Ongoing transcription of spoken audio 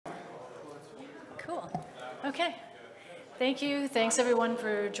Cool. Okay. Thank you. Thanks everyone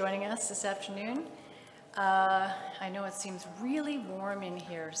for joining us this afternoon. I know it seems really warm in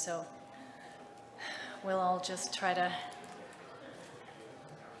here, so we'll all just try to,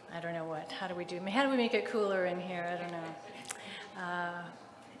 I don't know how do we make it cooler in here? I don't know.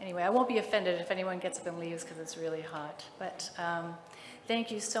 Anyway, I won't be offended if anyone gets up and leaves because it's really hot. But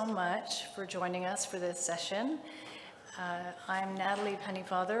thank you so much for joining us for this session. I'm Natalie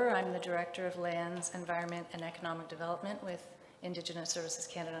Pennyfather. I'm the Director of Lands, Environment and Economic Development with Indigenous Services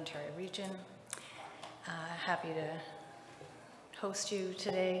Canada, Ontario Region. Happy to host you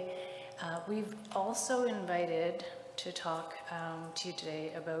today. We've also invited to talk to you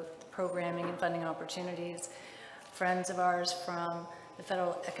today about programming and funding opportunities, friends of ours from the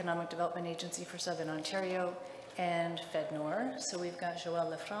Federal Economic Development Agency for Southern Ontario and FedNor. So we've got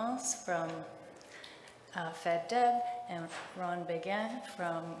Joël Lafrance from FedDev and Ron Béguin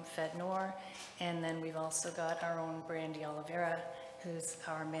from FedNor, and then we've also got our own Brandy Oliveira, who's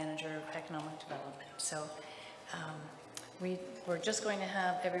our Manager of Economic Development. So we're just going to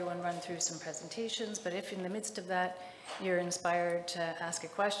have everyone run through some presentations, but if in the midst of that you're inspired to ask a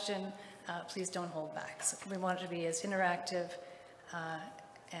question, please don't hold back. So we want it to be as interactive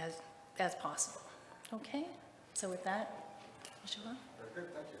as possible. Okay, so with that, Joël. Very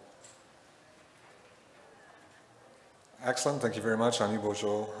good, thank you. Excellent, thank you very much. Annie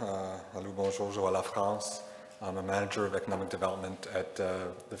bonjour, Alou bonjour, Joël Lafrance. I'm a Manager of Economic Development at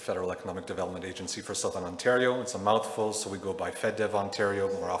the Federal Economic Development Agency for Southern Ontario. It's a mouthful, so we go by FedDev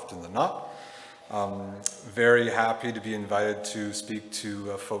Ontario more often than not. Very happy to be invited to speak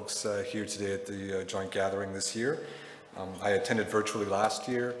to folks here today at the joint gathering this year. I attended virtually last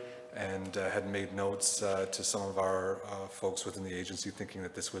year and had made notes to some of our folks within the agency thinking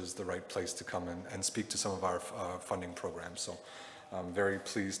that this was the right place to come and speak to some of our funding programs. So I'm very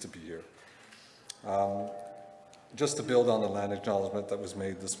pleased to be here. Just to build on the land acknowledgement that was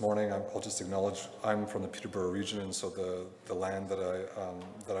made this morning, I'll just acknowledge I'm from the Peterborough region, and so the land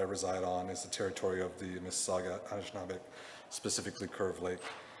that I reside on is the territory of the Mississauga, Anishinaabe, specifically Curve Lake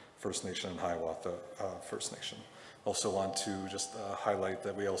First Nation and Hiawatha First Nation. Also want to just highlight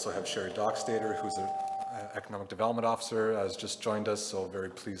that we also have Sherry Dockstader, who's an Economic Development Officer, has just joined us, so very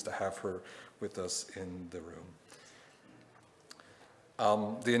pleased to have her with us in the room.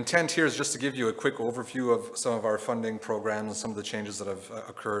 The intent here is just to give you a quick overview of some of our funding programs and some of the changes that have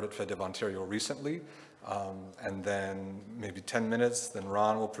occurred at FedDev Ontario recently. And then maybe 10 minutes, then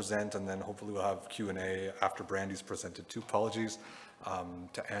Ron will present, and then hopefully we'll have Q&A after Brandy's presented too. Apologies.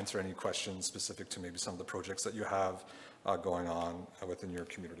 To answer any questions specific to maybe some of the projects that you have going on within your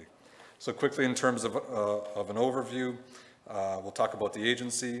community. So quickly in terms of an overview, we'll talk about the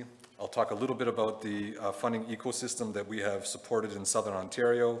agency. I'll talk a little bit about the funding ecosystem that we have supported in Southern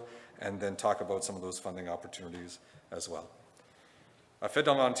Ontario, and then talk about some of those funding opportunities as well.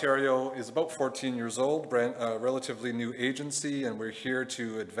 FedNor Ontario is about 14 years old, a relatively new agency, and we're here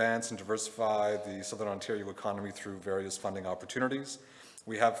to advance and diversify the Southern Ontario economy through various funding opportunities.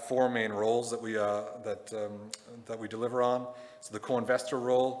 We have four main roles that we deliver on. So the co-investor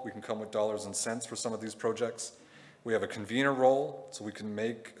role, we can come with dollars and cents for some of these projects. We have a convener role, so we can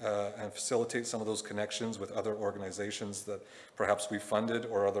make and facilitate some of those connections with other organizations that perhaps we funded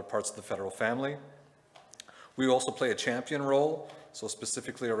or other parts of the federal family. We also play a champion role, so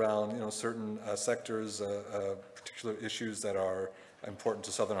specifically around certain sectors, particular issues that are important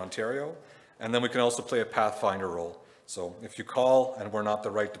to Southern Ontario. And then we can also play a pathfinder role. So if you call and we're not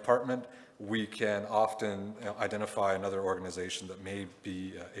the right department, we can often identify another organization that may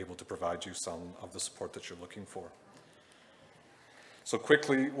be able to provide you some of the support that you're looking for. So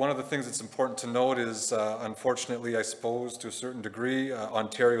quickly, one of the things that's important to note is, unfortunately, I suppose, to a certain degree,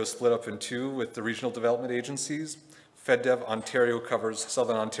 Ontario is split up in two with the regional development agencies. FedDev Ontario covers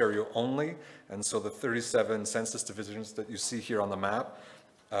Southern Ontario only, and so the 37 census divisions that you see here on the map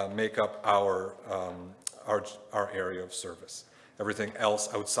make up our area of service. Everything else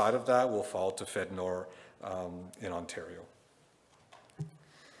outside of that will fall to FedNor in Ontario.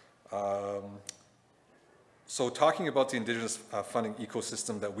 So talking about the Indigenous funding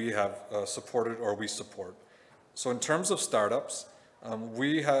ecosystem that we have supported or we support. So in terms of startups,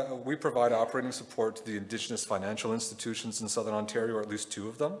 we provide operating support to the Indigenous financial institutions in Southern Ontario, or at least two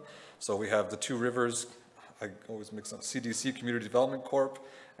of them. So we have the Two Rivers, I always mix up, CDC Community Development Corp,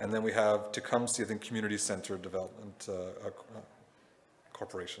 and then we have Tecumseh, I think, Community Center Development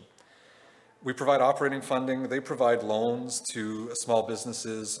Corporation. We provide operating funding. They provide loans to small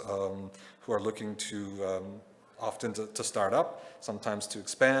businesses who are looking to often to start up, sometimes to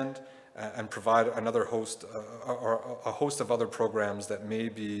expand, and provide another host or a host of other programs that may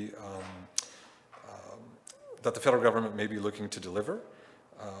be that the federal government may be looking to deliver,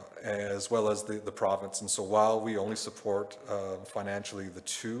 as well as the province. And so while we only support financially the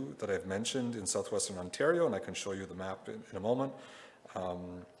two that I've mentioned in southwestern Ontario, and I can show you the map in a moment,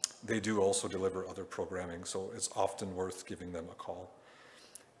 they do also deliver other programming, so it's often worth giving them a call.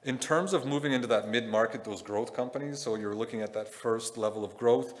 In terms of moving into that mid-market, those growth companies, so you're looking at that first level of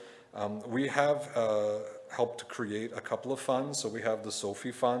growth, we have helped to create a couple of funds. So we have the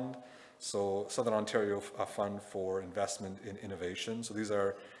SOFI Fund, so Southern Ontario Fund for Investment in Innovation. So these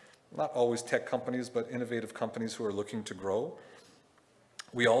are not always tech companies, but innovative companies who are looking to grow.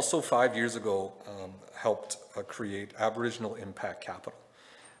 We also 5 years ago helped create Aboriginal Impact Capital.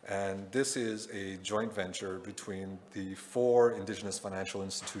 And this is a joint venture between the 4 Indigenous financial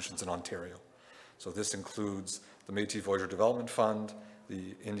institutions in Ontario. So this includes the Métis Voyageur Development Fund,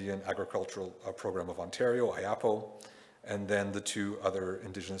 the Indian Agricultural Program of Ontario, IAPO, and then the 2 other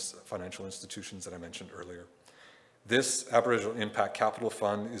Indigenous financial institutions that I mentioned earlier. This Aboriginal Impact Capital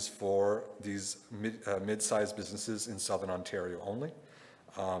Fund is for these mid-sized businesses in Southern Ontario only.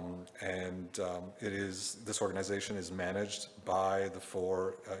 This organization is managed by the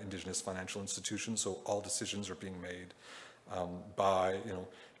 4 Indigenous financial institutions, so all decisions are being made by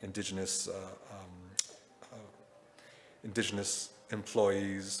Indigenous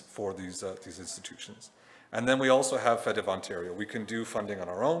employees for these institutions. And then we also have FedNor Ontario. We can do funding on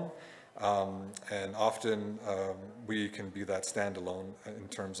our own, and often we can be that standalone in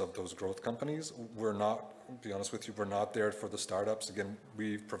terms of those growth companies. We're not, to be honest with you, we're not there for the startups. Again,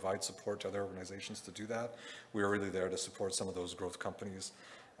 we provide support to other organizations to do that. We are really there to support some of those growth companies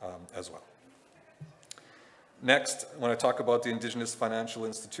as well. Next, when I talk about the Indigenous financial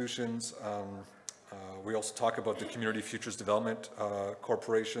institutions, we also talk about the Community Futures Development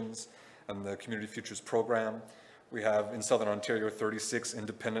Corporations and the Community Futures Program. We have in Southern Ontario 36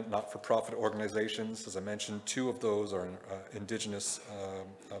 independent not-for-profit organizations. As I mentioned, 2 of those are Indigenous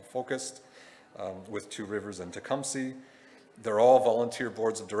focused, with Two Rivers and Tecumseh. They're all volunteer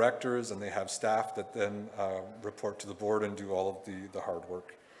boards of directors, and they have staff that then report to the board and do all of the hard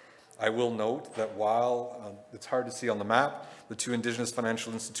work. I will note that while it's hard to see on the map, the 2 Indigenous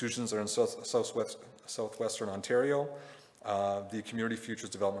financial institutions are in southwestern Ontario. The Community Futures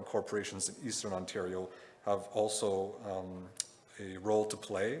Development Corporations in Eastern Ontario have also a role to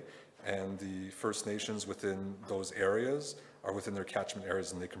play, and the First Nations within those areas are within their catchment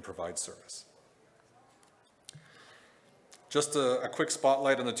areas, and they can provide service. Just a quick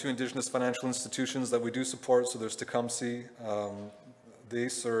spotlight on the 2 Indigenous financial institutions that we do support. So there's Tecumseh. They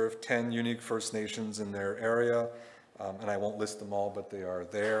serve 10 unique First Nations in their area, and I won't list them all, but they are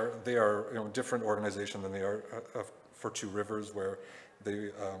there. They are a different organization than they are for Two Rivers, where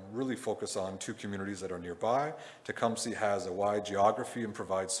they really focus on 2 communities that are nearby. Tecumseh has a wide geography and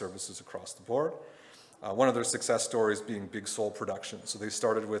provides services across the board. One of their success stories being Big Soul Production. So they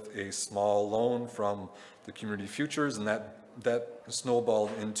started with a small loan from the Community Futures, and that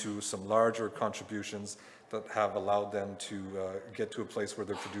snowballed into some larger contributions that have allowed them to get to a place where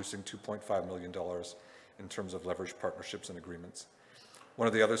they're producing $2.5 million in terms of leveraged partnerships and agreements. One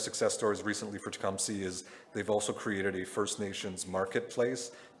of the other success stories recently for Tecumseh is they've also created a First Nations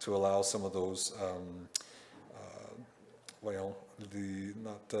marketplace to allow some of those,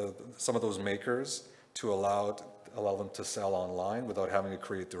 some of those makers to allow them to sell online without having to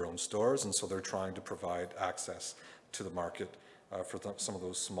create their own stores, and so they're trying to provide access to the market for some of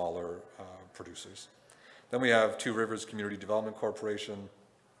those smaller producers. Then we have Two Rivers Community Development Corporation.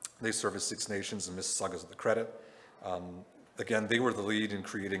 They service 6 nations and Mississaugas of the Credit. Again, they were the lead in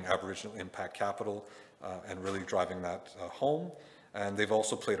creating Aboriginal Impact Capital and really driving that home. And they've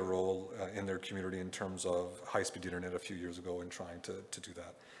also played a role in their community in terms of high-speed internet a few years ago in trying to do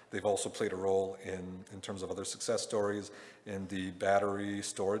that. They've also played a role in terms of other success stories in the battery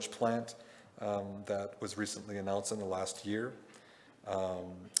storage plant that was recently announced in the last year.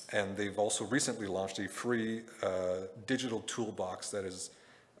 And they've also recently launched a free digital toolbox that is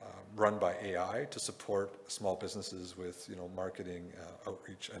run by AI to support small businesses with marketing,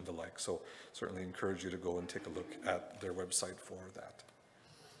 outreach, and the like. So certainly encourage you to go and take a look at their website for that.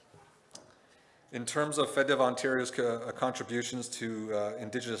 In terms of FedNor Ontario's contributions to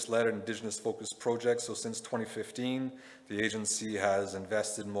Indigenous-led and Indigenous-focused projects, so since 2015, the agency has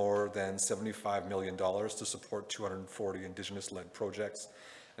invested more than $75 million to support 240 Indigenous-led projects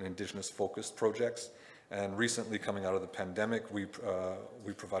and Indigenous-focused projects. And recently, coming out of the pandemic, we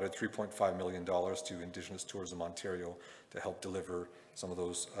provided $3.5 million to Indigenous Tourism Ontario to help deliver some of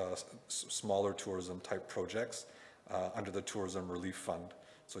those smaller tourism-type projects under the Tourism Relief Fund.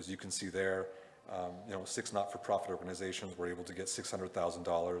 So as you can see there, 6 not-for-profit organizations were able to get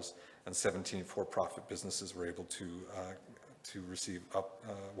 $600,000, and 17 for-profit businesses were able to receive up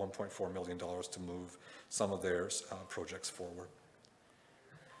 $1.4 million to move some of their projects forward.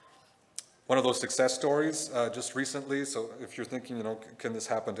 One of those success stories just recently, so if you're thinking, can this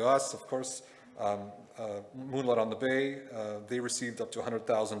happen to us? Of course, Mountbatten on the Bay, they received up to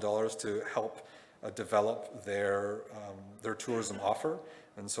 $100,000 to help develop their tourism offer.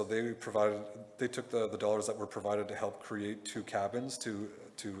 And so they took the dollars that were provided to help create 2 cabins to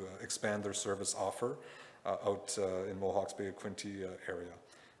expand their service offer out in Mohawks Bay, Quinte area.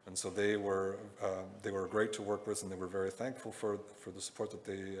 And so they were great to work with, and they were very thankful for the support that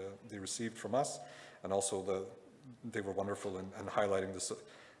they received from us, and also they were wonderful in highlighting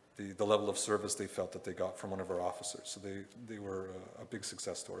the level of service they felt that they got from one of our officers. So they were a big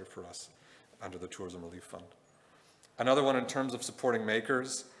success story for us under the Tourism Relief Fund. Another one in terms of supporting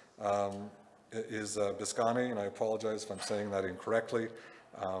makers is Biscani, and I apologize if I'm saying that incorrectly.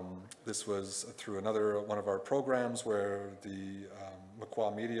 This was through another one of our programs where the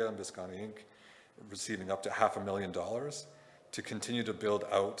Makwa Media and Biscani Inc. receiving up to $500,000 to continue to build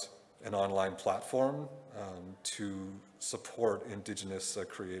out an online platform to support Indigenous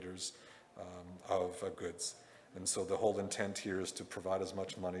creators of goods. And so the whole intent here is to provide as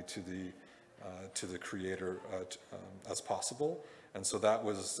much money to the creator as possible. And so that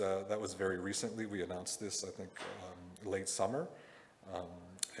was very recently. We announced this, I think, late summer.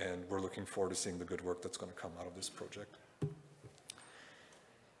 And we're looking forward to seeing the good work that's going to come out of this project.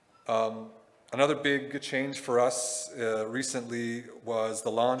 Another big change for us recently was the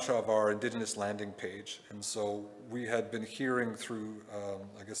launch of our Indigenous landing page. And so we had been hearing through,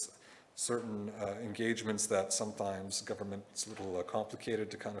 I guess, certain engagements that sometimes government's a little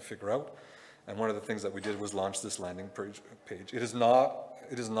complicated to kind of figure out. And one of the things that we did was launch this landing page. It is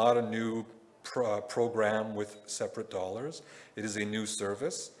not a new program with separate dollars. It is a new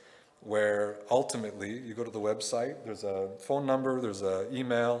service where ultimately you go to the website, there's a phone number, there's an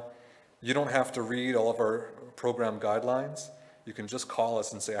email. You don't have to read all of our program guidelines. You can just call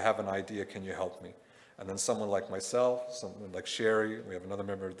us and say, I have an idea, can you help me? And then someone like myself, someone like Sherry, we have another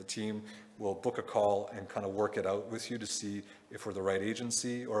member of the team, will book a call and kind of work it out with you to see if we're the right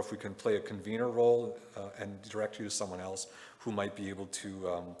agency or if we can play a convener role and direct you to someone else who might be able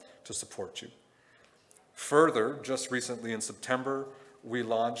to support you. Further, just recently in September, we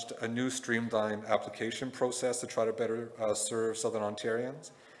launched a new streamlined application process to try to better serve Southern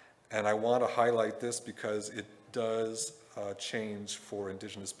Ontarians. And I want to highlight this because it does change for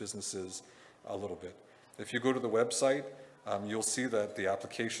Indigenous businesses a little bit. If you go to the website, you'll see that the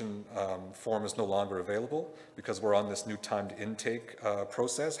application form is no longer available because we're on this new timed intake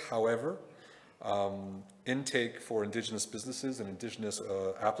process. However, intake for Indigenous businesses and Indigenous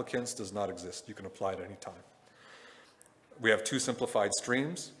applicants does not exist. You can apply at any time. We have 2 simplified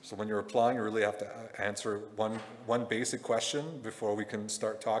streams. So when you're applying, you really have to answer one basic question before we can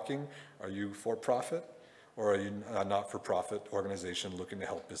start talking. Are you for-profit or are you a not-for-profit organization looking to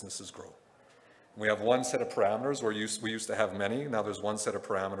help businesses grow? We have one set of parameters where we used to have many. Now there's one set of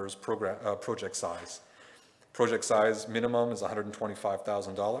parameters, project size. Project size minimum is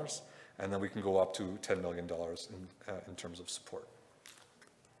 $125,000, and then we can go up to $10 million in terms of support.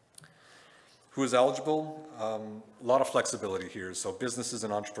 Who is eligible? A lot of flexibility here. So businesses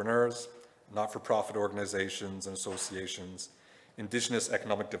and entrepreneurs, not-for-profit organizations and associations, Indigenous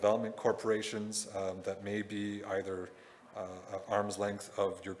economic development corporations that may be either arm's length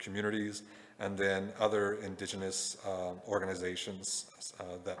of your communities, and then other Indigenous organizations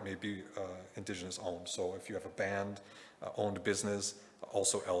that may be Indigenous owned. So if you have a band owned business,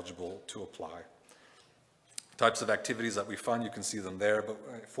 also eligible to apply. Types of activities that we fund, you can see them there, but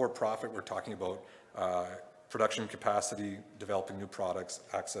for profit, we're talking about production capacity, developing new products,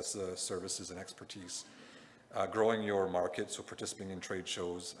 access to services and expertise, growing your market, so participating in trade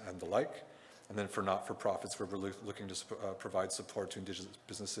shows and the like. And then for not-for-profits, we're really looking to provide support to Indigenous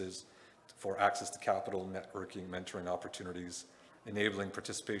businesses for access to capital, networking, mentoring opportunities, enabling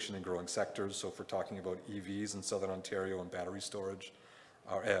participation in growing sectors. So if we're talking about EVs in Southern Ontario and battery storage,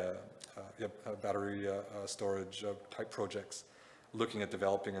 battery storage type projects, looking at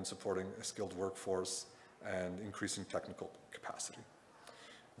developing and supporting a skilled workforce and increasing technical capacity.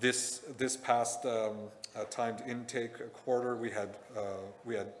 This past timed intake quarter, we had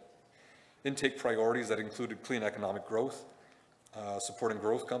intake priorities that included clean economic growth, supporting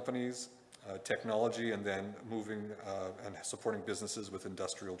growth companies, technology, and then moving and supporting businesses with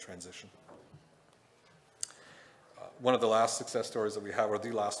industrial transition. One of the last success stories that we have, or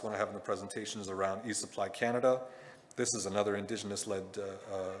the last one I have in the presentation, is around eSupply Canada. This is another Indigenous-led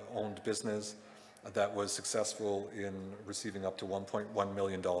owned business. that was successful in receiving up to $1.1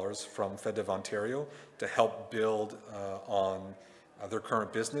 million from FedDev Ontario to help build on their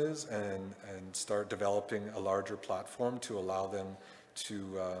current business and start developing a larger platform to allow them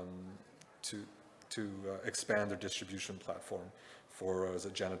to expand their distribution platform for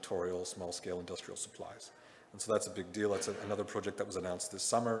janitorial, small-scale industrial supplies. And so that's a big deal. That's another project that was announced this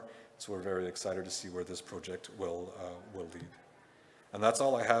summer. So we're very excited to see where this project will lead. And that's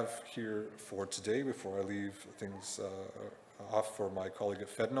all I have here for today. Before I leave things off for my colleague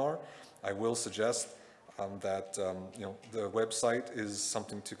at FedNor, I will suggest that the website is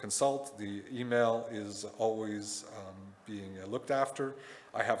something to consult. The email is always being looked after.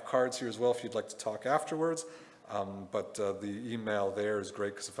 I have cards here as well if you'd like to talk afterwards. But the email there is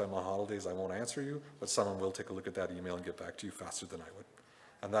great because if I'm on holidays, I won't answer you, but someone will take a look at that email and get back to you faster than I would.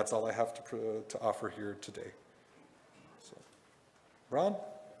 And that's all I have to offer here today. So, Ron?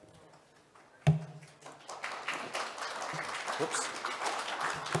 Whoops.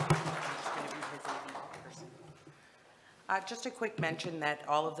 Just a quick mention that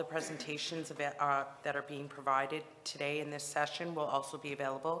all of the presentations that are being provided today in this session will also be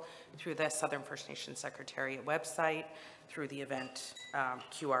available through the Southern First Nations Secretariat website, through the event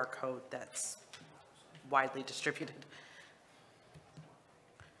QR code that's widely distributed.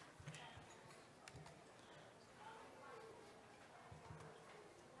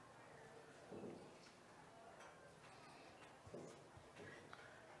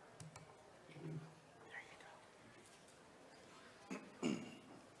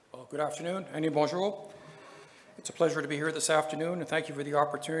 Good afternoon, and bonjour. It's a pleasure to be here this afternoon, and thank you for the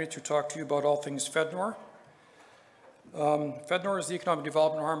opportunity to talk to you about all things FedNor. FedNor is the economic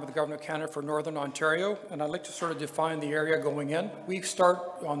development arm of the Government of Canada for Northern Ontario, and I'd like to sort of define the area going in. We start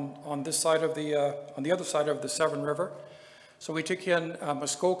on this side of on the other side of the Severn River. So we take in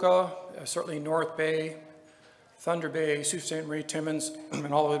Muskoka, certainly North Bay, Thunder Bay, Sault Ste. Marie, Timmins,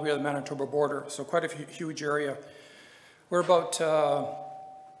 and all the way to the Manitoba border. So quite a huge area. We're about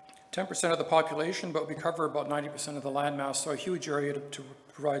 10% of the population, but we cover about 90% of the landmass, so a huge area to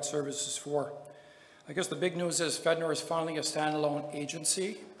provide services for. I guess the big news is FedNor is finally a standalone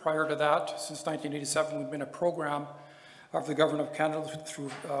agency. Prior to that, since 1987, we've been a program of the Government of Canada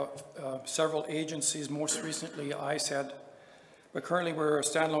through several agencies, most recently ISED. But currently we're a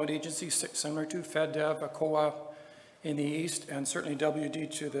standalone agency similar to FedDev, ACOA in the east, and certainly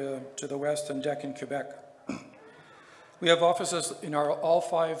WD to the west, and DEC in Quebec. We have offices in all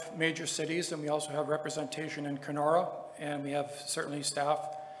 5 major cities, and we also have representation in Kenora, and we have certainly staff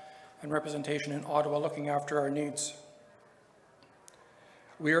and representation in Ottawa looking after our needs.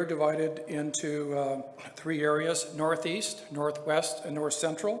 We are divided into 3 areas: Northeast, Northwest, and North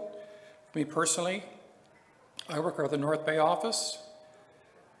Central. For me personally, I work at the North Bay office,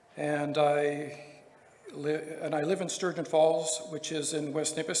 and I live in Sturgeon Falls, which is in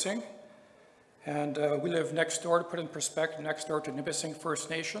West Nipissing. And we live next door, to put in perspective, next door to Nipissing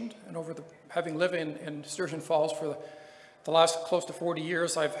First Nation. And having lived in Sturgeon Falls for the last close to 40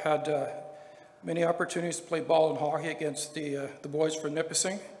 years, I've had many opportunities to play ball and hockey against the boys from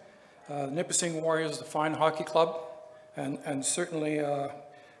Nipissing. The Nipissing Warriors is a fine hockey club, and certainly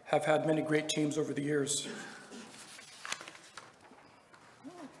have had many great teams over the years.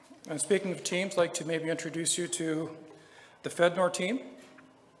 And speaking of teams, I'd like to maybe introduce you to the FedNor team.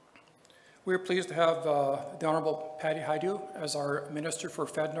 We're pleased to have the Honourable Patty Haidu as our Minister for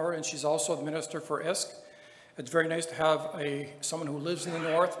FedNor, and she's also the Minister for ISK. It's very nice to have someone who lives in the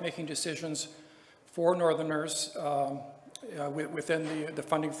North making decisions for Northerners within the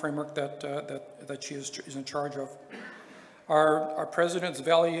funding framework that she is in charge of. Our President is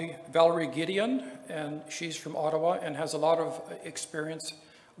Valerie Gideon, and she's from Ottawa and has a lot of experience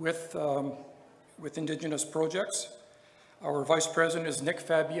with Indigenous projects. Our Vice President is Nick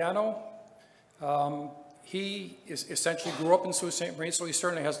Fabiano. He essentially grew up in Sault Ste. Marie, so he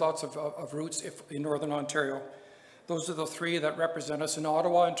certainly has lots of roots in Northern Ontario. Those are the 3 that represent us in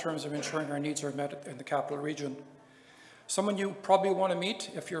Ottawa in terms of ensuring our needs are met in the capital region. Someone you probably want to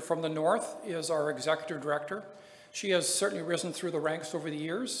meet if you're from the North is our Executive Director. She has certainly risen through the ranks over the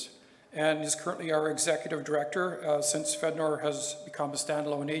years and is currently our Executive Director since FedNor has become a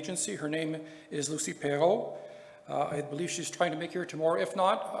standalone agency. Her name is Lucy Perrault. I believe she's trying to make it here tomorrow. If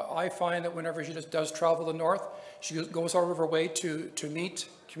not, I find that whenever she does travel to the North, she goes out of her way to meet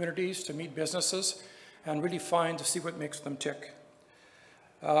communities, to meet businesses, and really to see what makes them tick.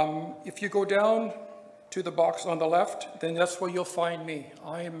 If you go down to the box on the left, then that's where you'll find me.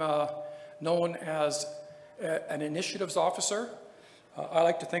 I'm known as an initiatives officer. I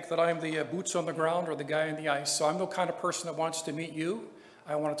like to think that I'm the boots on the ground or the guy in the ice. So I'm the kind of person that wants to meet you.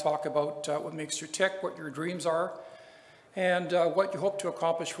 I want to talk about what makes you tick, what your dreams are, and what you hope to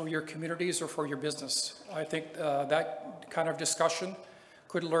accomplish for your communities or for your business. I think that kind of discussion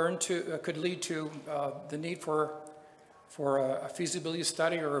could lead to the need for a feasibility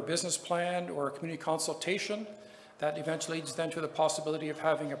study or a business plan or a community consultation that eventually leads then to the possibility of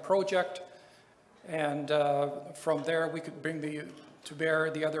having a project. And from there, we could bring to bear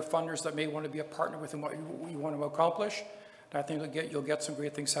the other funders that may want to be a partner within what you want to accomplish. And I think you'll get some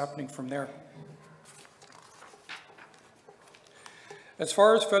great things happening from there. As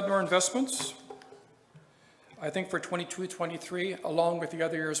far as FedNor investments, I think for 22-23, along with the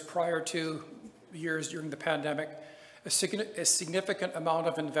other years prior to the years during the pandemic, a significant amount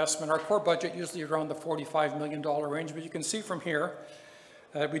of investment. Our core budget usually around the $45 million range, but you can see from here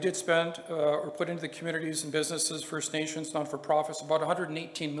we did spend or put into the communities and businesses, First Nations, non-for-profits, about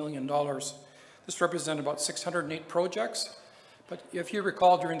 $118 million. This represented about 608 projects. But if you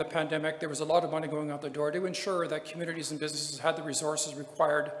recall, during the pandemic, there was a lot of money going out the door to ensure that communities and businesses had the resources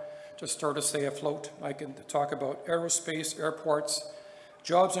required to start to stay afloat. I can talk about aerospace, airports,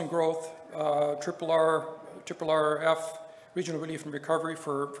 jobs and growth, RRF, regional relief and recovery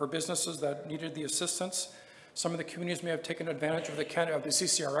for businesses that needed the assistance. Some of the communities may have taken advantage of the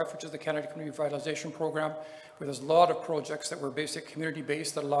CCRF, which is the Canada Community Revitalization Program, where there's a lot of projects that were basic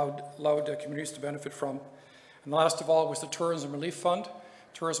community-based that allowed communities to benefit from. And last of all was the Tourism Relief Fund.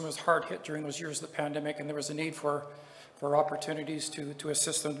 Tourism was hard hit during those years of the pandemic, and there was a need for opportunities to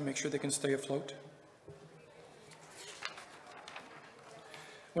assist them to make sure they can stay afloat.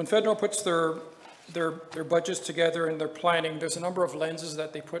 When FedNor puts their budgets together and their planning, there's a number of lenses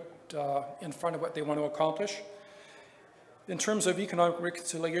that they put in front of what they want to accomplish. In terms of economic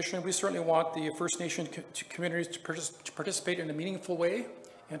reconciliation, we certainly want the First Nation communities to participate in a meaningful way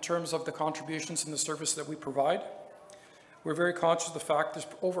in terms of the contributions and the service that we provide. We're very conscious of the fact there's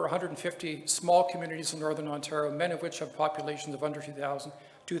over 150 small communities in Northern Ontario, many of which have populations of under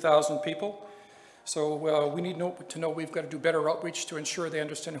 2,000 people. So we need to know we've got to do better outreach to ensure they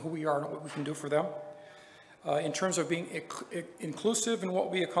understand who we are and what we can do for them. In terms of being inclusive in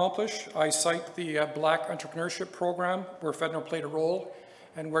what we accomplish, I cite the Black Entrepreneurship Program, where FedNor played a role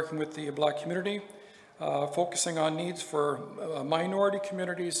in working with the Black community, focusing on needs for minority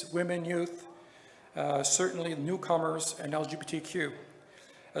communities, women, youth, certainly newcomers, and LGBTQ.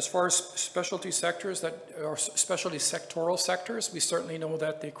 As far as specialty sectors or specialty sectoral sectors, we certainly know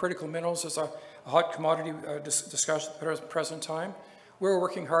that the critical minerals is a hot commodity discussion at the present time. We're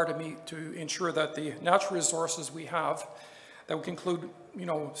working hard to ensure that the natural resources we have, that would include,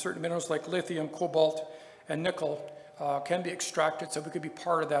 certain minerals like lithium, cobalt, and nickel, can be extracted so we could be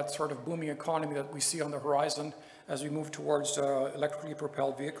part of that sort of booming economy that we see on the horizon as we move towards electrically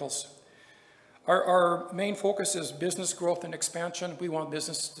propelled vehicles. Our main focus is business growth and expansion. We want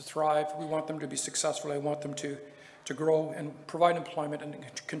businesses to thrive. We want them to be successful. I want them to grow and provide employment and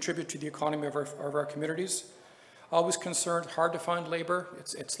contribute to the economy of our communities. Always concerned, hard to find labor.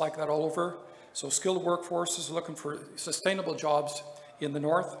 It's like that all over. So skilled workforce is looking for sustainable jobs in the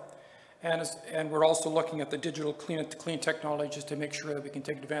north. And we're also looking at the digital clean technologies to make sure that we can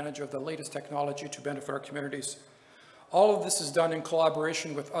take advantage of the latest technology to benefit our communities. All of this is done in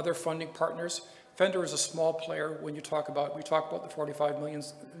collaboration with other funding partners. FedNor is a small player when we talk about the $45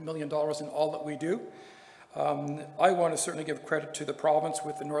 million in all that we do. I want to certainly give credit to the province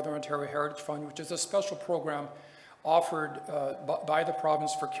with the Northern Ontario Heritage Fund, which is a special program offered by the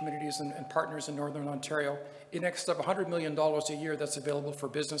province for communities and partners in Northern Ontario in excess of $100 million a year that's available for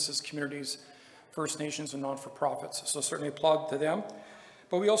businesses, communities, First Nations, and non-for-profits. So certainly applaud to them.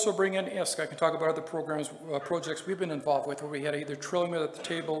 But we also bring in ISK. I can talk about other projects we've been involved with, where we had either Trillium at the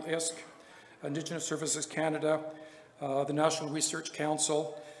table, ISK, Indigenous Services Canada, the National Research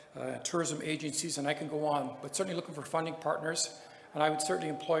Council, tourism agencies, and I can go on. But certainly looking for funding partners. And I would certainly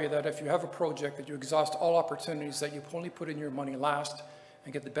employ you that if you have a project that you exhaust all opportunities, that you only put in your money last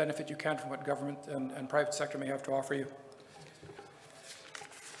and get the benefit you can from what government and private sector may have to offer you.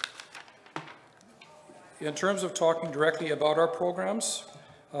 In terms of talking directly about our programs,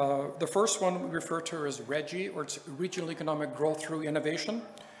 the first one we refer to as REGI, or it's Regional Economic Growth Through Innovation.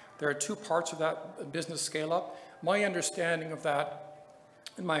 There are two parts of that business scale-up. My understanding of that,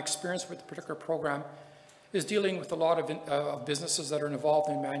 and my experience with the particular program, is dealing with a lot of businesses that are involved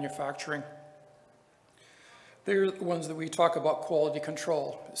in manufacturing. They're the ones that we talk about quality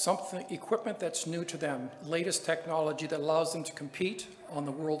control, equipment that's new to them, latest technology that allows them to compete on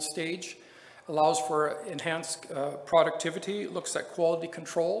the world stage, allows for enhanced productivity, looks at quality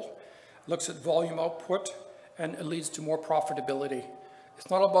control, looks at volume output, and it leads to more profitability. It's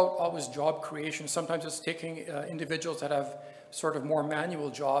not about always job creation. Sometimes it's taking individuals that have sort of more manual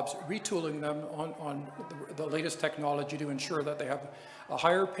jobs, retooling them on the latest technology to ensure that they have a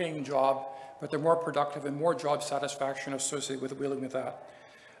higher paying job, but they're more productive and more job satisfaction associated with dealing with that.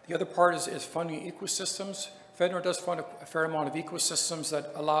 The other part is funding ecosystems. FedNor does fund a fair amount of ecosystems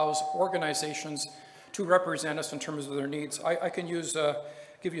that allows organizations to represent us in terms of their needs. I can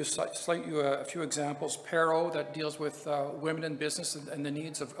give you a few examples. PARO, that deals with women in business and the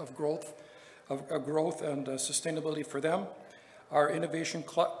needs of growth and sustainability for them. Our innovation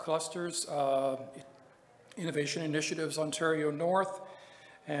clusters, Innovation Initiatives Ontario North,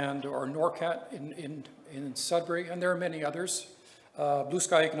 and or NORCAT in Sudbury, and there are many others. Blue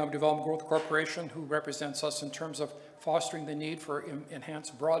Sky Economic Development Growth Corporation, who represents us in terms of fostering the need for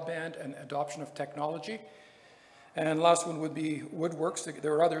enhanced broadband and adoption of technology. And last one would be Woodworks.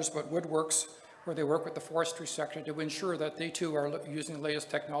 There are others, but Woodworks, where they work with the forestry sector to ensure that they too are using the latest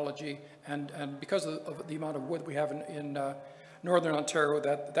technology. And because of the amount of wood we have in Northern Ontario,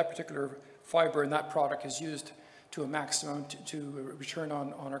 that particular fiber and that product is used to a maximum to return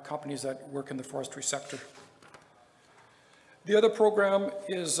on our companies that work in the forestry sector. The other program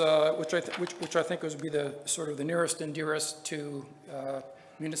is, which I think would be the sort of the nearest and dearest to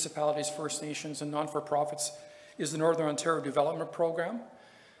municipalities, First Nations, and non-for-profits, is the Northern Ontario Development Program.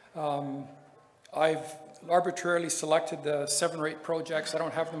 I've arbitrarily selected the 7 or 8 projects. I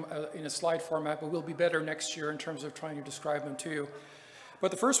don't have them in a slide format, but we'll be better next year in terms of trying to describe them to you.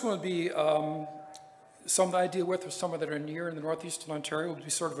 But the first one would be some that I deal with, or some that are near in the northeastern Ontario, would be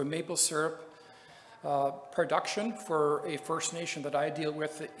sort of a maple syrup production for a First Nation that I deal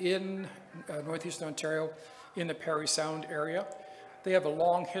with in northeastern Ontario in the Parry Sound area. They have a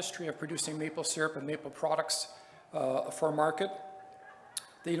long history of producing maple syrup and maple products for market.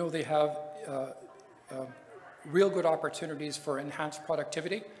 They know they have real good opportunities for enhanced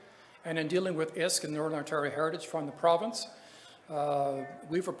productivity. And in dealing with ISK and Northern Ontario Heritage from the province,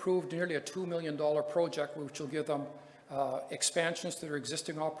 we've approved nearly a $2 million project which will give them expansions to their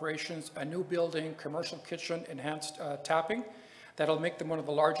existing operations, a new building, commercial kitchen, enhanced tapping. That'll make them one of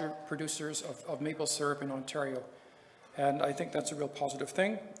the larger producers of maple syrup in Ontario. And I think that's a real positive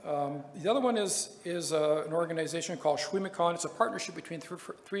thing. The other one is an organization called Shwimikon. It's a partnership between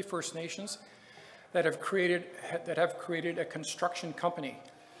 3 First Nations that have created a construction company.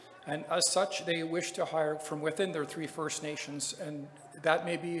 And as such, they wish to hire from within their 3 First Nations. And that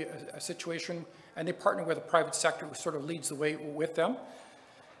may be a situation, and they partner with the private sector who sort of leads the way with them.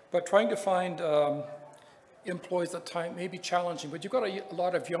 But trying to find employees at time may be challenging, but you've got a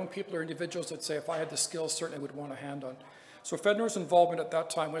lot of young people or individuals that say, if I had the skills, certainly would want a hand on. So FedNor's involvement at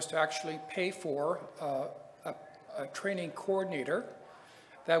that time was to actually pay for a training coordinator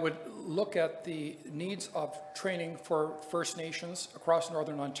that would look at the needs of training for First Nations across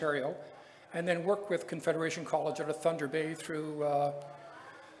Northern Ontario, and then work with Confederation College out of Thunder Bay through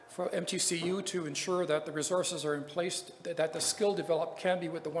for MTCU to ensure that the resources are in place, that the skill developed can be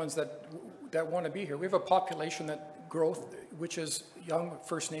with the ones that want to be here. We have a population that growth, which is young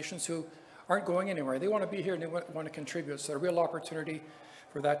First Nations who aren't going anywhere. They want to be here and they want to contribute. So a real opportunity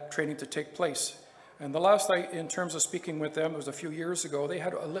for that training to take place. And the last night, in terms of speaking with them, it was a few years ago, they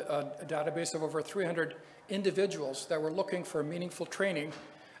had a database of over 300 individuals that were looking for meaningful training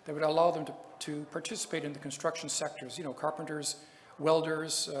that would allow them to participate in the construction sectors, you know, carpenters,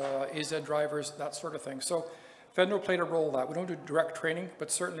 welders, AZ drivers, that sort of thing. So FedNor played a role in that. We don't do direct training,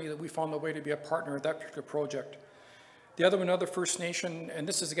 but certainly we found a way to be a partner in that particular project. The other one, another First Nation, and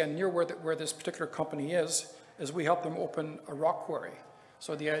this is again near where this particular company is we help them open a rock quarry.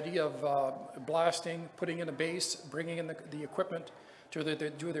 So the idea of blasting, putting in a base, bringing in the equipment to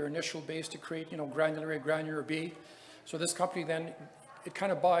do their initial base to create, you know, granular B. So this company then, it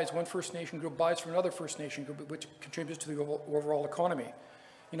kind of buys, one First Nation group buys from another First Nation group, which contributes to the overall economy.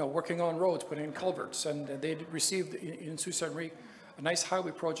 You know, working on roads, putting in culverts, and they received in Sault Ste. Marie a nice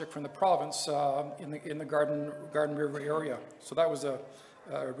highway project from the province in the Garden River area. So that was a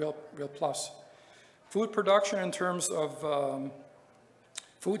real plus. Food production in terms of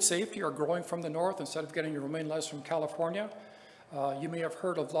food safety are growing from the north instead of getting your romaine lettuce from California. You may have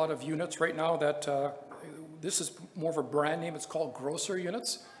heard of a lot of units right now that this is more of a brand name. It's called grocer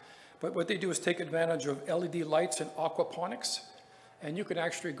units. But what they do is take advantage of LED lights and aquaponics. And you can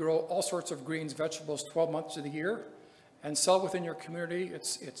actually grow all sorts of greens, vegetables 12 months of the year and sell within your community.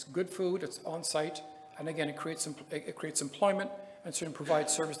 It's good food, it's on site, and again, it creates employment and certainly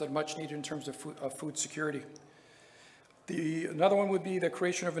provides service that much needed in terms of food security. Another one would be the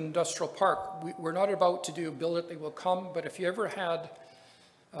creation of an industrial park. We're not about to build it, they will come, but if you ever had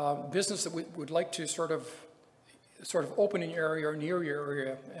business that would like to sort of open in your area or near your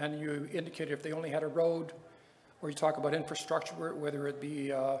area, and you indicated if they only had a road, or you talk about infrastructure, whether it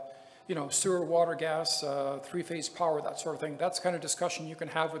be you know, sewer, water, gas, three-phase power, that sort of thing. That's the kind of discussion you can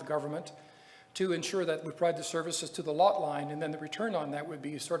have with government to ensure that we provide the services to the lot line, and then the return on that would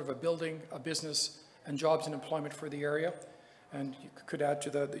be sort of a building, a business, and jobs and employment for the area. And you could add to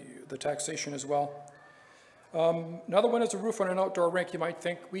the taxation as well. Another one is a roof on an outdoor rink. You might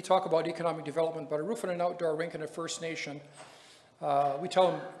think, we talk about economic development, but a roof on an outdoor rink in a First Nation, we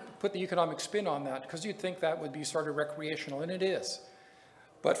tell them, put the economic spin on that, because you'd think that would be sort of recreational, and it is.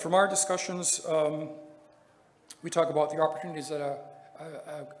 But from our discussions, we talk about the opportunities that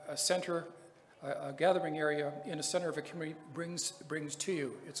a center, a gathering area in a center of a community brings to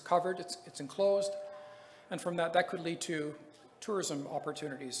you. It's covered, it's enclosed, and from that could lead to tourism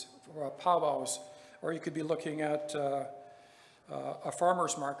opportunities, for powwows, or you could be looking at a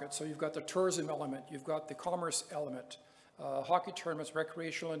farmer's market. So you've got the tourism element, you've got the commerce element, hockey tournaments,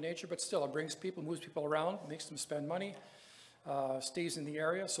 recreational in nature, but still it brings people, moves people around, makes them spend money, stays in the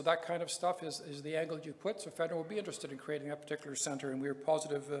area. So that kind of stuff is the angle you put. So FedNor will be interested in creating that particular center, and we're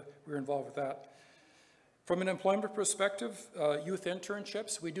positive we're involved with that. From an employment perspective, youth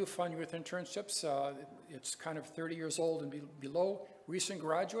internships, we do fund youth internships. It's kind of 30 years old and below. Recent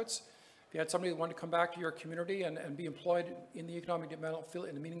graduates, if you had somebody that wanted to come back to your community and be employed in the economic development field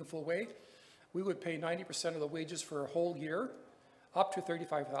in a meaningful way, we would pay 90% of the wages for a whole year, up to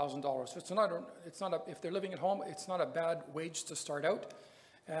 $35,000. So it's not if they're living at home, it's not a bad wage to start out.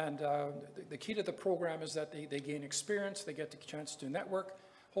 And the key to the program is that they gain experience, they get the chance to network.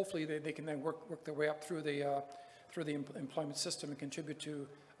 Hopefully they can then work their way up through the employment system and contribute to,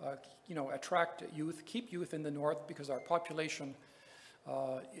 you know, attract youth, keep youth in the north, because our population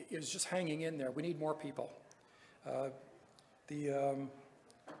is just hanging in there. We need more people.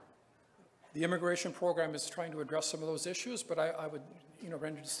 The immigration program is trying to address some of those issues, but I would, you know,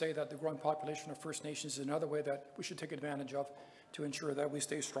 render to say that the growing population of First Nations is another way that we should take advantage of to ensure that we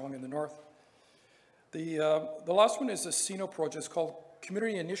stay strong in the north. The last one is the CINO project. It's called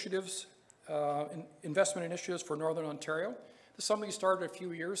Community Initiatives, Investment Initiatives for Northern Ontario. This is something we started a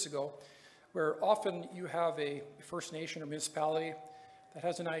few years ago, where often you have a First Nation or municipality that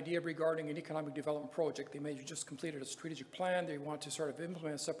has an idea regarding an economic development project. They may have just completed a strategic plan, they want to sort of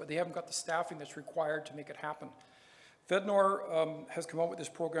implement stuff, but they haven't got the staffing that's required to make it happen. FedNor has come out with this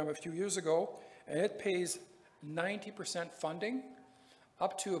program a few years ago, and it pays 90% funding,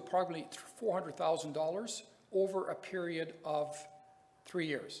 up to approximately $400,000 over a period of 3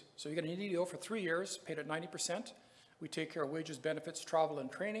 years. So you get an EDO for 3 years, paid at 90%. We take care of wages, benefits, travel,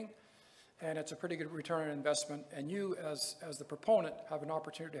 and training, and it's a pretty good return on investment. And you, as the proponent, have an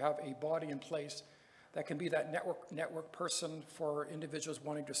opportunity to have a body in place that can be that network person for individuals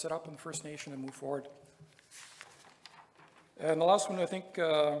wanting to set up in the First Nation and move forward. And the last one, I think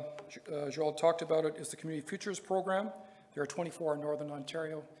Joel talked about it, is the Community Futures Program. There are 24 in Northern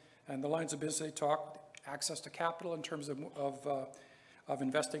Ontario, and the lines of business they talk, access to capital in terms of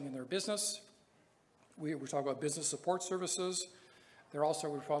investing in their business. We're talking about business support services. They're also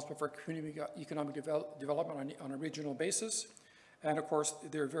responsible for community economic development on a regional basis. And of course,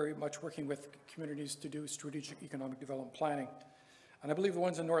 they're very much working with communities to do strategic economic development planning. And I believe the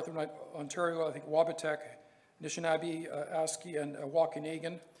ones in Northern Ontario, I think Wabatek, Anishinaabe, Aski, and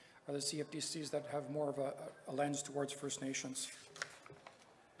Waukanagan are the CFDCs that have more of a lens towards First Nations.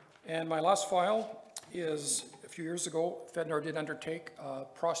 And my last file is, a few years ago, FedNor did undertake a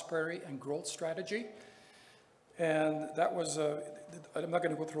prosperity and growth strategy. And that was, I'm not going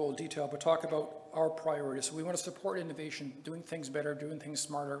to go through all the detail, but talk about our priorities. So we want to support innovation, doing things better, doing things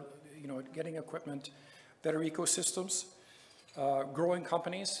smarter, you know, getting equipment, better ecosystems, growing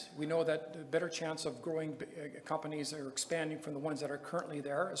companies. We know that the better chance of growing companies are expanding from the ones that are currently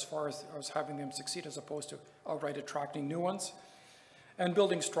there, as far as having them succeed, as opposed to outright attracting new ones, and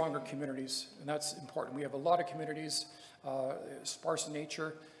building stronger communities. And that's important. We have a lot of communities, sparse in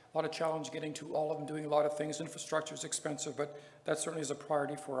nature, a lot of challenge getting to all of them, doing a lot of things. Infrastructure is expensive, but that certainly is a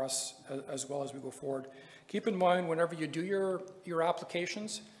priority for us as well as we go forward. Keep in mind, whenever you do your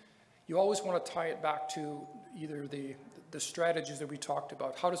applications, you always want to tie it back to either the strategies that we talked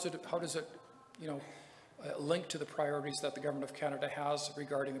about. How does it you know, link to the priorities that the Government of Canada has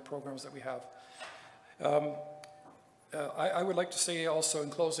regarding the programs that we have? I would like to say also in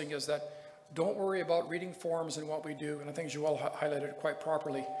closing is that don't worry about reading forms and what we do, and I think Joel highlighted it quite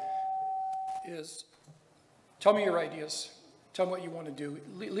properly, is tell me your ideas, tell me what you want to do,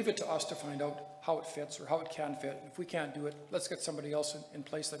 leave it to us to find out how it fits or how it can fit. If we can't do it, let's get somebody else in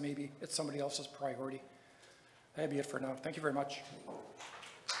place that maybe it's somebody else's priority. That'd be it for now. Thank you very much.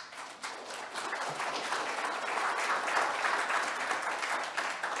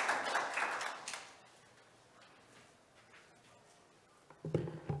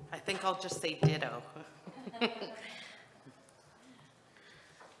 think I'll just say ditto.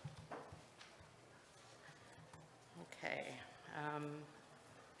 Okay.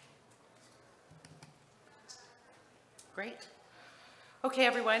 Great. Okay,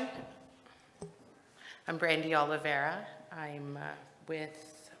 everyone. I'm Brandy Oliveira. I'm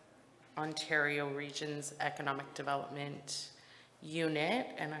with Ontario Region's Economic Development Unit,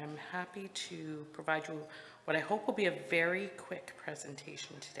 and I'm happy to provide you what I hope will be a very quick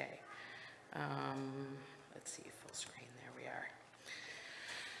presentation today. Let's see, full screen, there we are.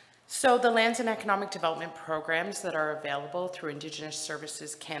 So the lands and economic development programs that are available through Indigenous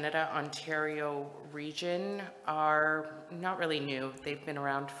Services Canada Ontario Region are not really new. They've been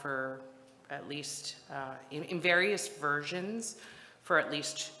around for at least, in various versions, for at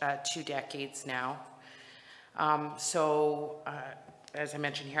least 2 decades now. As I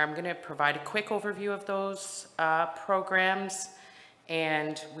mentioned here, I'm going to provide a quick overview of those programs,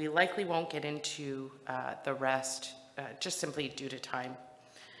 and we likely won't get into the rest, just simply due to time.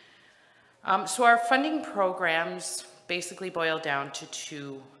 So our funding programs basically boil down to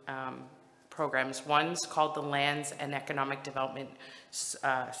 2 programs. One's called the Lands and Economic Development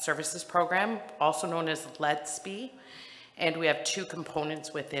Services Program, also known as LEDSP, and we have 2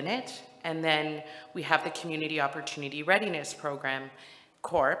 components within it. And then we have the Community Opportunity Readiness Program,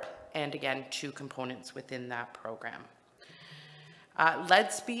 CORP, and again, 2 components within that program.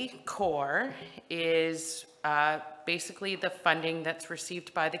 LEDSP Core is basically the funding that's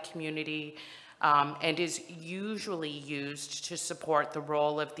received by the community and is usually used to support the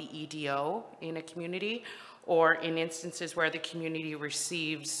role of the EDO in a community, or in instances where the community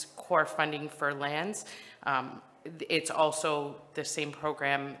receives core funding for lands. It's also the same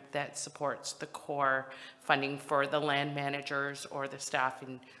program that supports the core funding for the land managers or the staff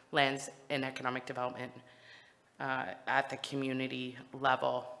in lands and economic development at the community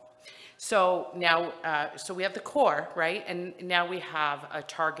level. So now, so we have the core, right? And now we have a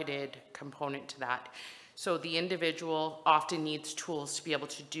targeted component to that. So the individual often needs tools to be able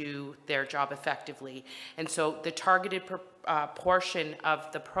to do their job effectively. And so the targeted portion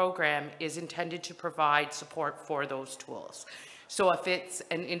of the program is intended to provide support for those tools. So if it's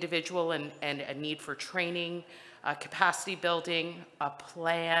an individual and a need for training, capacity building, a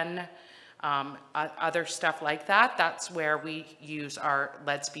plan, other stuff like that, that's where we use our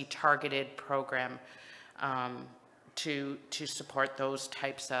LEDSP targeted program to support those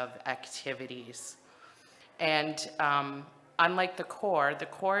types of activities. And unlike the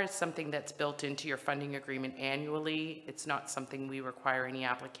core is something that's built into your funding agreement annually. It's not something we require any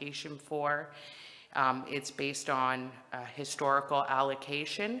application for. It's based on historical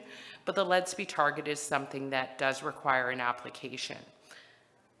allocation, but the LEDSP target is something that does require an application.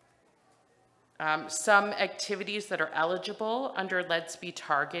 Some activities that are eligible under LEDSP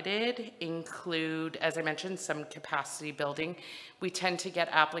targeted include, as I mentioned, some capacity building. We tend to get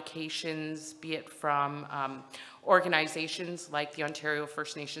applications, be it from organizations like the Ontario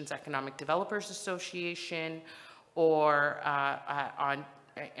First Nations Economic Developers Association, or on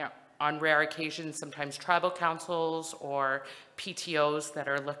rare occasions, sometimes tribal councils or PTOs that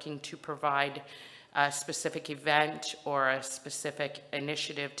are looking to provide a specific event or a specific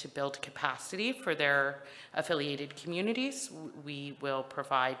initiative to build capacity for their affiliated communities. We will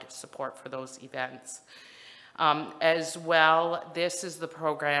provide support for those events. As well, this is the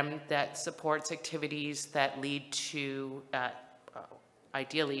program that supports activities that lead to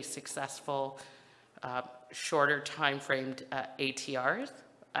ideally successful, shorter time-framed ATRs,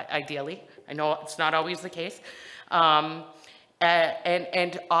 ideally. I know it's not always the case.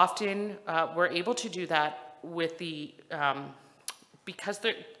 And often we're able to do that with the, because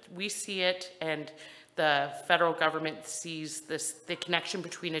we see it and the federal government sees the connection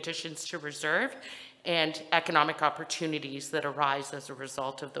between additions to reserve and economic opportunities that arise as a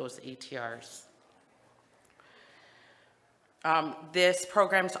result of those ATRs. This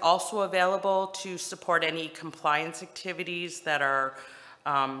program is also available to support any compliance activities that are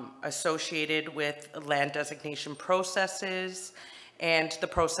associated with land designation processes and the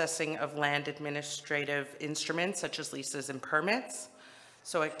processing of land administrative instruments such as leases and permits.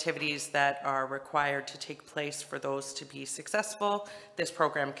 So activities that are required to take place for those to be successful, this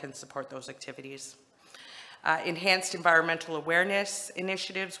program can support those activities. Enhanced environmental awareness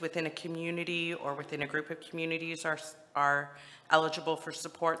initiatives within a community or within a group of communities are eligible for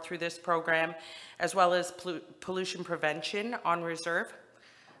support through this program, as well as pollution prevention on reserve.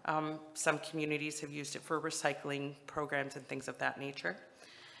 Some communities have used it for recycling programs and things of that nature.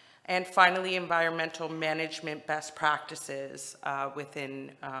 And finally, environmental management best practices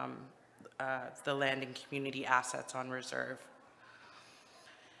within the land and community assets on reserve.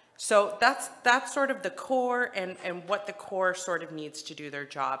 So that's sort of the core and what the core sort of needs to do their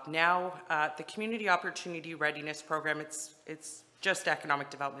job. Now, the Community Opportunity Readiness Program, it's just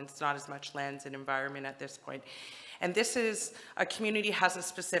economic development. It's not as much lands and environment at this point. And this is, a community has a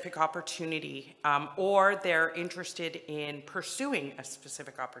specific opportunity or they're interested in pursuing a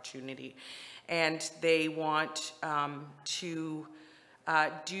specific opportunity and they want to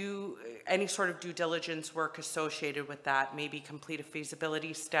do any sort of due diligence work associated with that, maybe complete a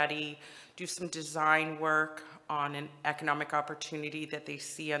feasibility study, do some design work on an economic opportunity that they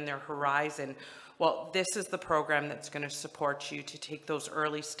see on their horizon. Well, this is the program that's going to support you to take those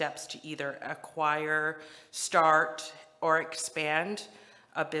early steps to either acquire, start, or expand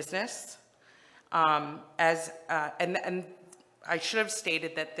a business. And I should have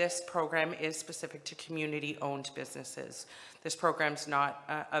stated that this program is specific to community-owned businesses. This program's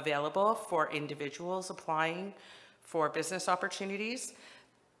not available for individuals applying for business opportunities.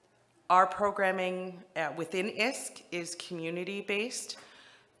 Our programming within ISK is community-based.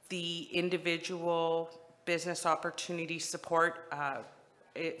 The individual business opportunity support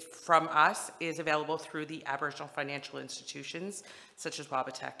from us is available through the Aboriginal financial institutions, such as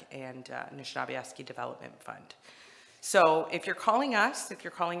Wabatek and Anishinaabe Development Fund. So if you're calling us, if you're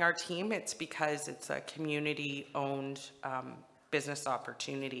calling our team, it's because it's a community-owned business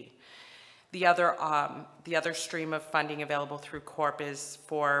opportunity. The other stream of funding available through CORP is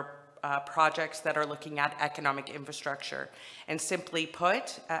for projects that are looking at economic infrastructure. And simply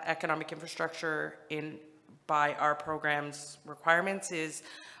put, economic infrastructure by our program's requirements is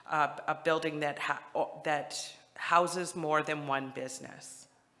a building that houses more than one business.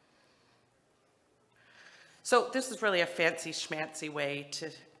 So this is really a fancy schmancy way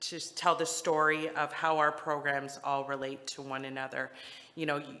to tell the story of how our programs all relate to one another. You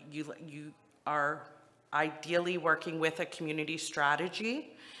know, you are ideally working with a community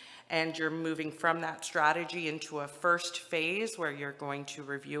strategy, and you're moving from that strategy into a first phase where you're going to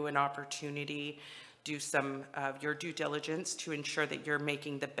review an opportunity, do some of your due diligence to ensure that you're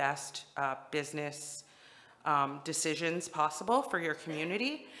making the best business decisions possible for your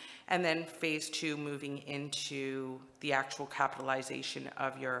community. And then phase two, moving into the actual capitalization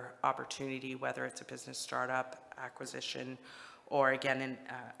of your opportunity, whether it's a business startup, acquisition, or again,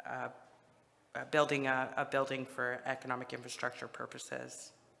 building a building for economic infrastructure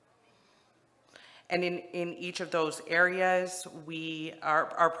purposes. And in each of those areas,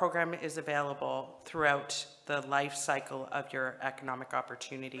 our program is available throughout the life cycle of your economic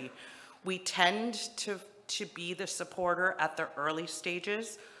opportunity. We tend to be the supporter at the early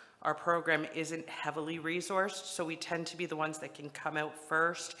stages. Our program isn't heavily resourced, so we tend to be the ones that can come out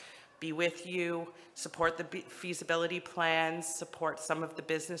first, be with you, support the feasibility plans, support some of the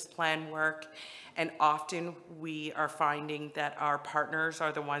business plan work, and often we are finding that our partners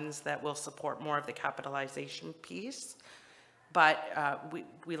are the ones that will support more of the capitalization piece. But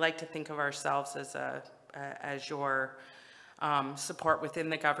we like to think of ourselves as your support within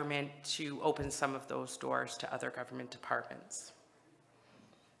the government to open some of those doors to other government departments.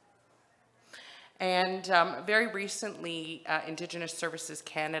 And very recently, Indigenous Services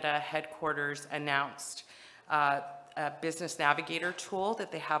Canada headquarters announced a business navigator tool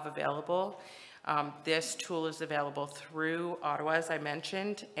that they have available. This tool is available through Ottawa, as I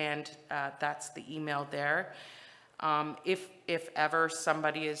mentioned, and that's the email there. If ever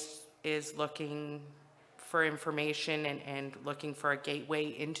somebody is looking for information and looking for a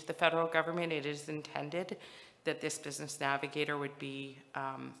gateway into the federal government, it is intended that this business navigator would be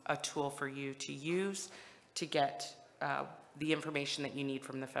a tool for you to use to get the information that you need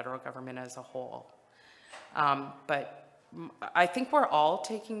from the federal government as a whole. But I think we're all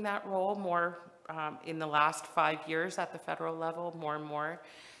taking that role more in the last 5 years at the federal level, more and more,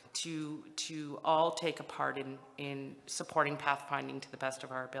 to all take a part in supporting pathfinding to the best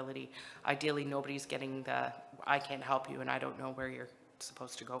of our ability. Ideally, nobody's getting the, I can't help you and I don't know where you're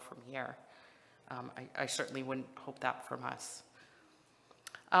supposed to go from here. I certainly wouldn't hope that from us.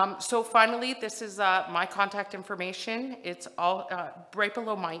 So finally, this is my contact information. It's all right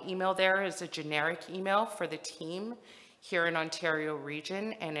below my email. There is a generic email for the team here in Ontario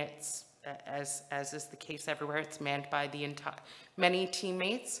region, and it's as is the case everywhere. It's manned by the many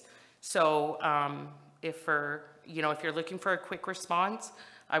teammates. So if you're looking for a quick response,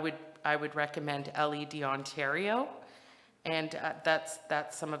 I would recommend LED Ontario. And that's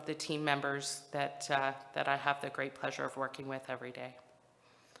some of the team members that I have the great pleasure of working with every day.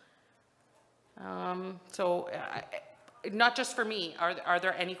 Not just for me, are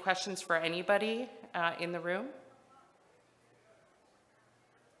there any questions for anybody in the room?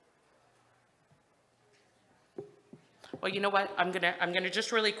 Well, you know what, I'm gonna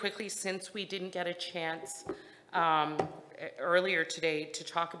just really quickly, since we didn't get a chance earlier today to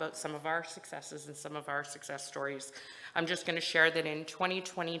talk about some of our successes and some of our success stories, I'm just gonna share that in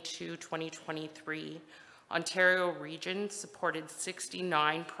 2022-2023, Ontario Region supported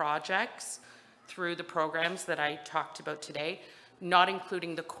 69 projects through the programs that I talked about today, not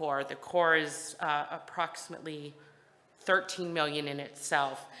including the core. The core is approximately 13 million in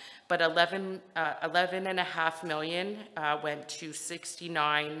itself, but 11.5 million went to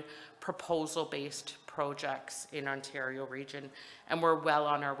 69 proposal-based projects in Ontario Region, and we're well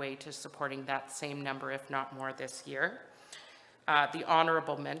on our way to supporting that same number, if not more, this year. The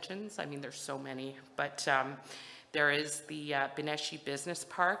honorable mentions, I mean, there's so many, but there is the Beneshi Business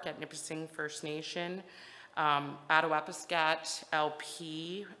Park at Nipissing First Nation. Attawapiskat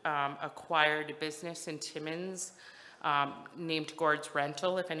LP acquired a business in Timmins named Gord's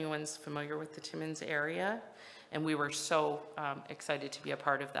Rental, if anyone's familiar with the Timmins area, and we were so excited to be a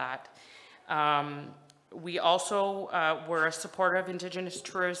part of that. We also were a supporter of Indigenous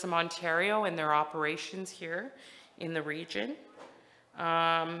Tourism Ontario and their operations here in the region.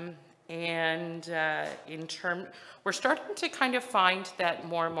 We're starting to kind of find that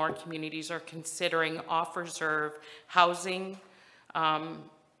more and more communities are considering off-reserve housing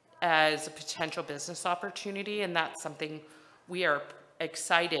as a potential business opportunity, and that's something we are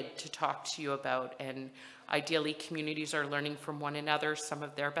excited to talk to you about. And ideally, communities are learning from one another some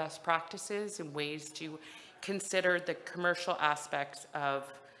of their best practices and ways to consider the commercial aspects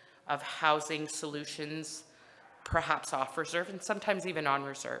of housing solutions, perhaps off reserve and sometimes even on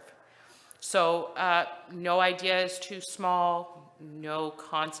reserve. So no idea is too small, no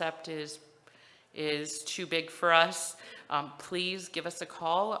concept is too big for us. Please give us a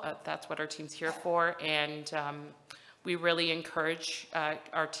call. That's what our team's here for. And we really encourage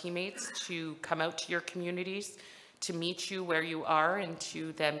our teammates to come out to your communities, to meet you where you are, and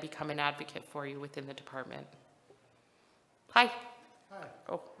to then become an advocate for you within the department. Hi. Hi.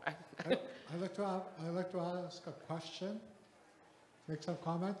 Oh. I'd like to ask a question, make some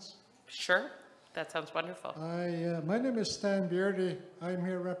comments. Sure, that sounds wonderful. My name is Stan Beardy. I'm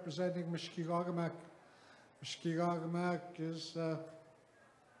here representing Mishkigagamak. Mishkigagamak is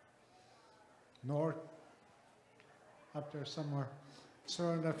north, up there somewhere. So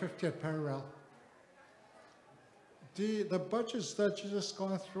on the 50th parallel. The budgets that you just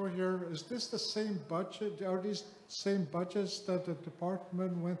gone through here, is this the same budget? Are these same budgets that the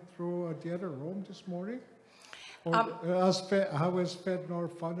department went through at the other room this morning? Or how is FedNor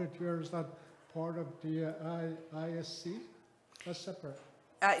funded here? Is that part of the ISC? That's separate.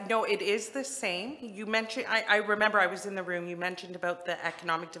 No, it is the same. You mentioned, I remember I was in the room, you mentioned about the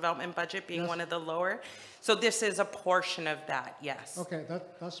economic development budget being one of the lower. So this is a portion of that, yes. Okay,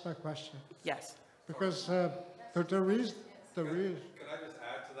 that's my question. Yes. Because the reason... Can I just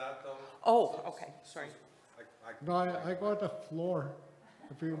add to that, though? Oh, okay, sorry. No, I got the floor,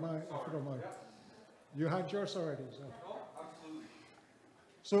 if you don't mind. You had yours already, so. Oh, absolutely.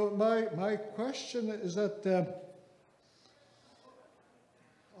 So my question is that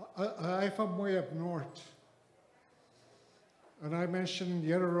I'm from way up north, and I mentioned in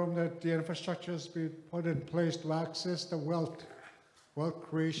the other room that the infrastructure has been put in place to access the wealth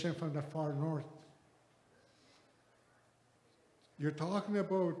creation from the far north. You're talking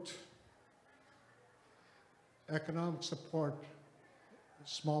about economic support,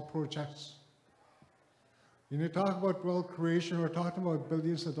 small projects. When you talk about wealth creation, we're talking about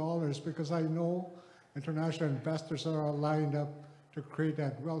billions of dollars, because I know international investors are all lined up to create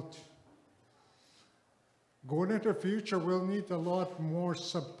that wealth. Going into the future, we'll need a lot more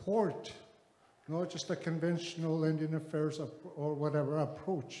support, not just a conventional Indian affairs or whatever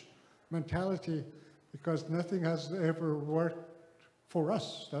approach, mentality, because nothing has ever worked for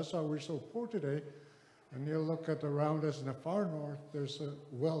us. That's why we're so poor today. And you look at around us in the far north, there's a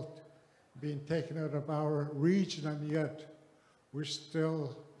wealth being taken out of our region, and yet we're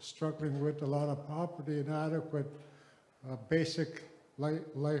still struggling with a lot of poverty, inadequate basic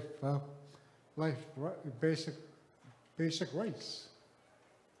basic rights,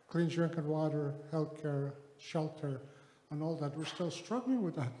 clean drinking water, healthcare, shelter, and all that. We're still struggling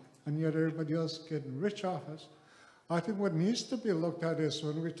with that, and yet everybody else getting rich off us. I think what needs to be looked at is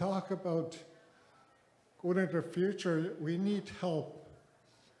when we talk about going into the future, we need help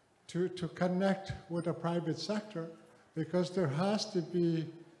to connect with the private sector, because there has to be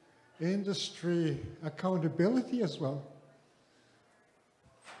industry accountability as well.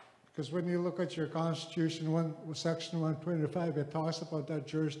 Because when you look at your Constitution, Section 125, it talks about that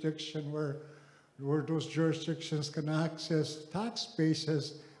jurisdiction where those jurisdictions can access tax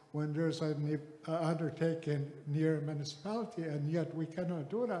bases when there's an undertaking near a municipality, and yet we cannot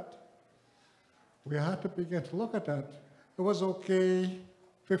do that. We had to begin to look at that. It was okay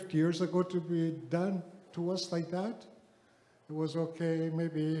 50 years ago to be done to us like that. It was okay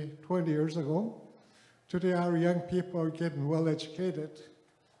maybe 20 years ago. Today our young people are getting well educated.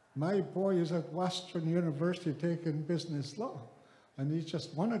 My boy is at Western University taking business law, and he's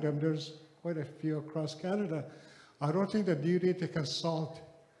just one of them. There's quite a few across Canada. I don't think the duty to consult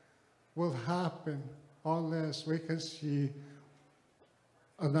will happen unless we can see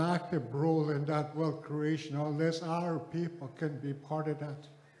an active role in that wealth creation, unless our people can be part of that.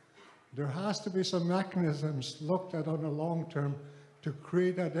 There has to be some mechanisms looked at on the long term to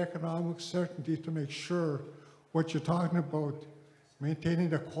create that economic certainty to make sure what you're talking about, maintaining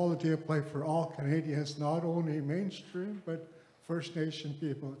the quality of life for all Canadians, not only mainstream, but First Nation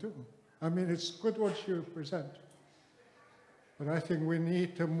people too. I mean, it's good what you present, but I think we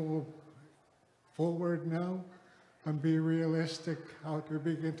need to move forward now and be realistic how to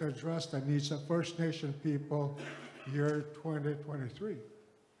begin to address the needs of First Nation people year 2023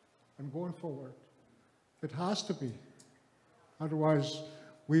 and going forward. It has to be. Otherwise,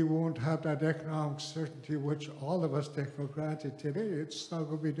 we won't have that economic certainty which all of us take for granted today. It's not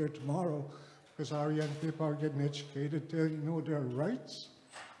going to be there tomorrow because our young people are getting educated. They know their rights.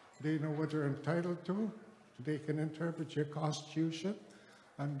 They know what they're entitled to. They can interpret your constitution,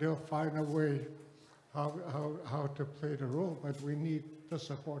 and they'll find a way how to play the role. But we need to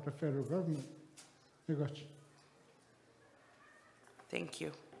support the federal government. You got you. Thank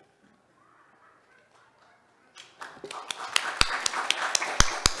you.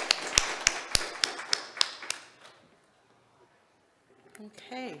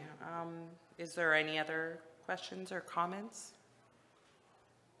 Okay, is there any other questions or comments?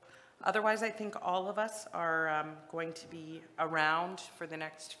 Otherwise, I think all of us are going to be around for the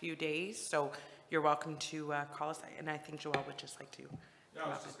next few days, so you're welcome to call us, and I think Joelle would just like to. Yeah, I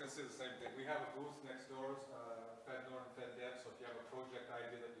was just going to say the same thing. We have a booth next door, FedNor and FedDev, so if you have a project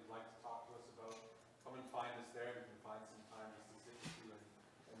idea that you'd like to talk to us about, come and find us there. We can find some time just to sit with you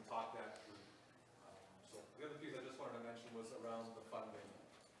and talk that through. So the other piece I just wanted to mention was around the funding,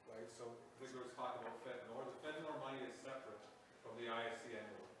 right? So I think we were talking about FedNor. The FedNor money is separate from the ISC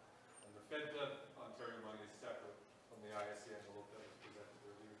envelope, and the FedDev Ontario money is separate from the ISC envelope that was presented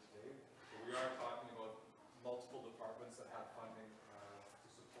earlier today. So we are talking about multiple departments that have funding to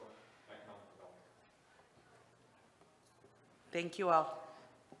support economic development. Thank you all.